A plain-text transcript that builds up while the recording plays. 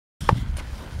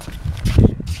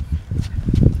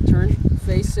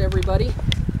Thanks, everybody.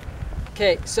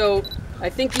 Okay, so I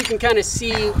think you can kind of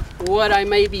see what I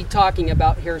may be talking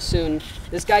about here soon.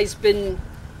 This guy's been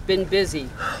busy,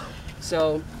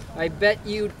 so I bet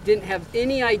you didn't have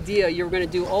any idea you were going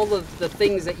to do all of the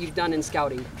things that you've done in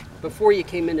scouting before you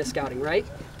came into scouting, right?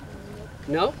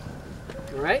 No?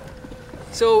 All right.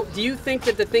 So do you think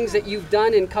that the things that you've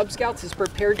done in Cub Scouts has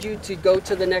prepared you to go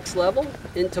to the next level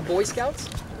into Boy Scouts?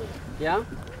 Yeah?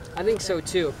 I think so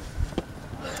too.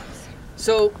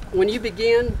 So when you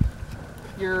began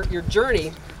your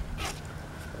journey,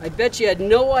 I bet you had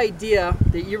no idea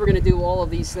that you were going to do all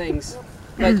of these things,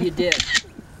 but you did.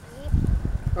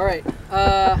 All right,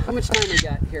 how much time we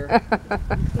got here?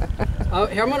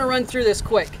 Here, I'm going to run through this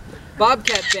quick.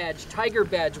 Bobcat badge, tiger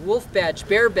badge, wolf badge,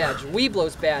 bear badge,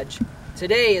 Weeblos badge.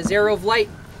 Today is Arrow of Light.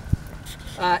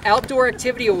 Outdoor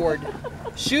Activity Award,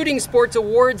 Shooting Sports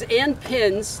Awards and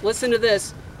pins. Listen to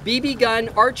this: BB gun,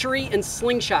 archery, and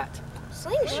slingshot.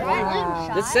 Slingshot?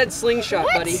 Wow. This said slingshot,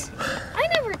 what? buddy. I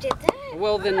never did that.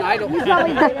 Well, then I don't.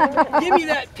 Give me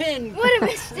that pin. What a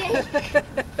mistake.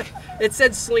 It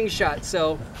said slingshot,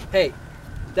 so hey,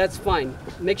 that's fine.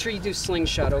 Make sure you do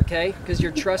slingshot, okay? Because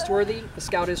you're trustworthy. The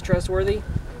scout is trustworthy.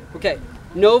 Okay,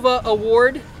 Nova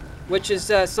Award, which is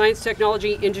science,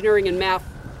 technology, engineering, and math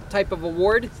type of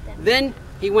award. Then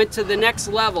he went to the next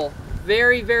level.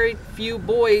 Very, very few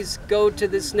boys go to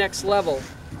this next level.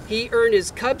 He earned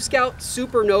his Cub Scout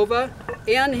Supernova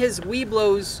and his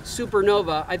Weeblos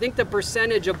Supernova. I think the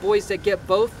percentage of boys that get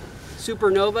both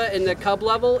Supernova and the Cub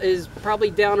level is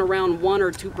probably down around 1 or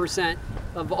 2%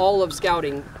 of all of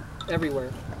scouting everywhere.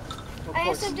 Of I have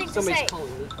course, something to somebody's say.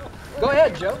 calling me. Go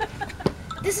ahead, Joe.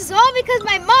 This is all because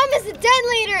my mom is the den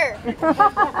leader.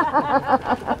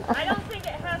 I don't think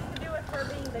it has to do with her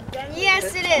being the den leader.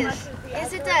 Yes, it is.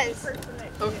 Yes, it does.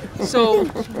 Okay. So,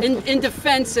 in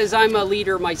defense, as I'm a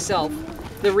leader myself,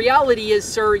 the reality is,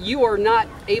 sir, you are not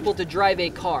able to drive a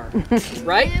car,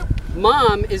 right? Nope.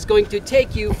 Mom is going to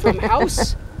take you from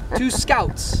house to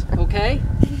scouts, okay?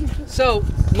 So,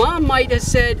 Mom might have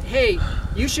said, hey,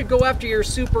 you should go after your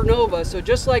Supernova. So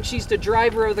just like she's the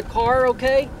driver of the car,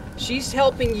 okay? She's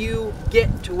helping you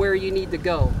get to where you need to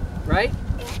go, right?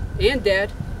 And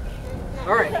Dad.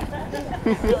 All right.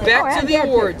 Back to the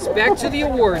awards. Back to the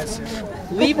awards.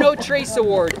 Leave No Trace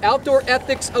Award, Outdoor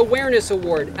Ethics Awareness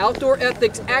Award, Outdoor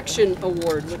Ethics Action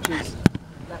Award, which is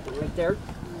that one right there,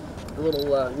 a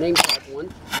little name tag one.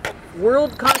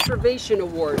 World Conservation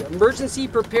Award, Emergency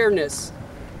Preparedness.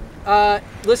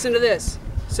 Listen to this.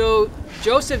 So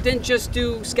Joseph didn't just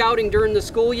do scouting during the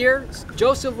school year.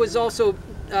 Joseph was also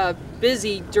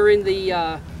busy during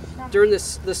the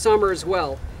summer as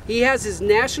well. He has his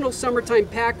National Summertime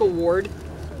Pack Award.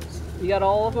 You got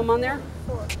all of them on there?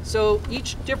 So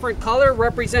each different color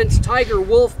represents tiger,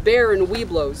 wolf, bear, and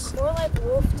Weeblos. More like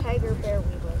wolf, tiger, bear,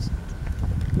 Weeblos.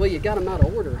 Well, you got them out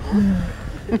of order,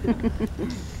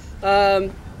 huh?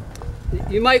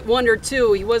 You might wonder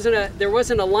too, there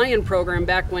wasn't a lion program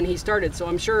back when he started, so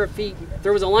I'm sure if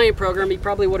there was a lion program, he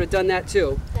probably would have done that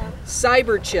too. Yeah.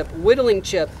 Cyber chip, whittling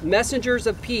chip, messengers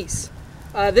of peace.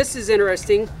 This is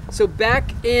interesting. So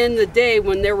back in the day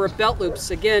when there were belt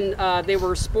loops, again, they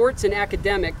were sports and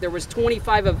academic. There was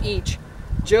 25 of each.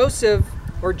 Joseph,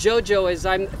 or Jojo, as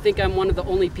I think I'm one of the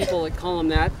only people that call him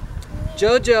that.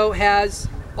 Jojo has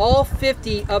all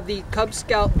 50 of the Cub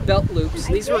Scout belt loops.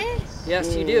 I did?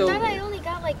 Yes, you do. I thought I only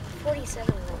got like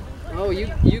 47 of them. Oh,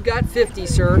 you got 50,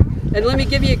 sir. And let me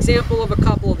give you an example of a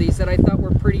couple of these that I thought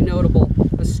were pretty notable.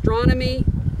 Astronomy,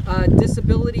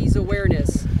 disabilities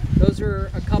awareness. Those are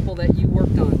a couple that you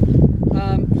worked on.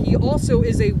 He also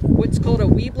is what's called a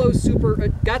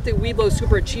got the Weeblos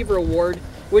Super Achiever Award,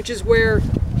 which is where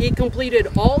he completed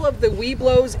all of the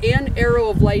Weeblos and Arrow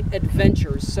of Light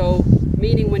adventures. So,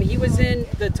 meaning when he was in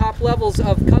the top levels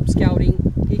of Cub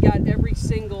Scouting, he got every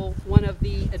single one of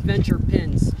the adventure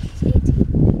pins.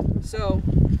 So,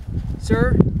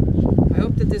 sir, I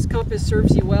hope that this compass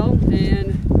serves you well,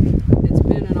 and it's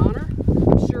been an honor.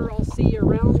 I'm sure I'll see you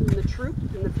around in the troop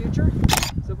in the future.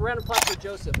 So, round of applause for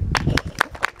Joseph.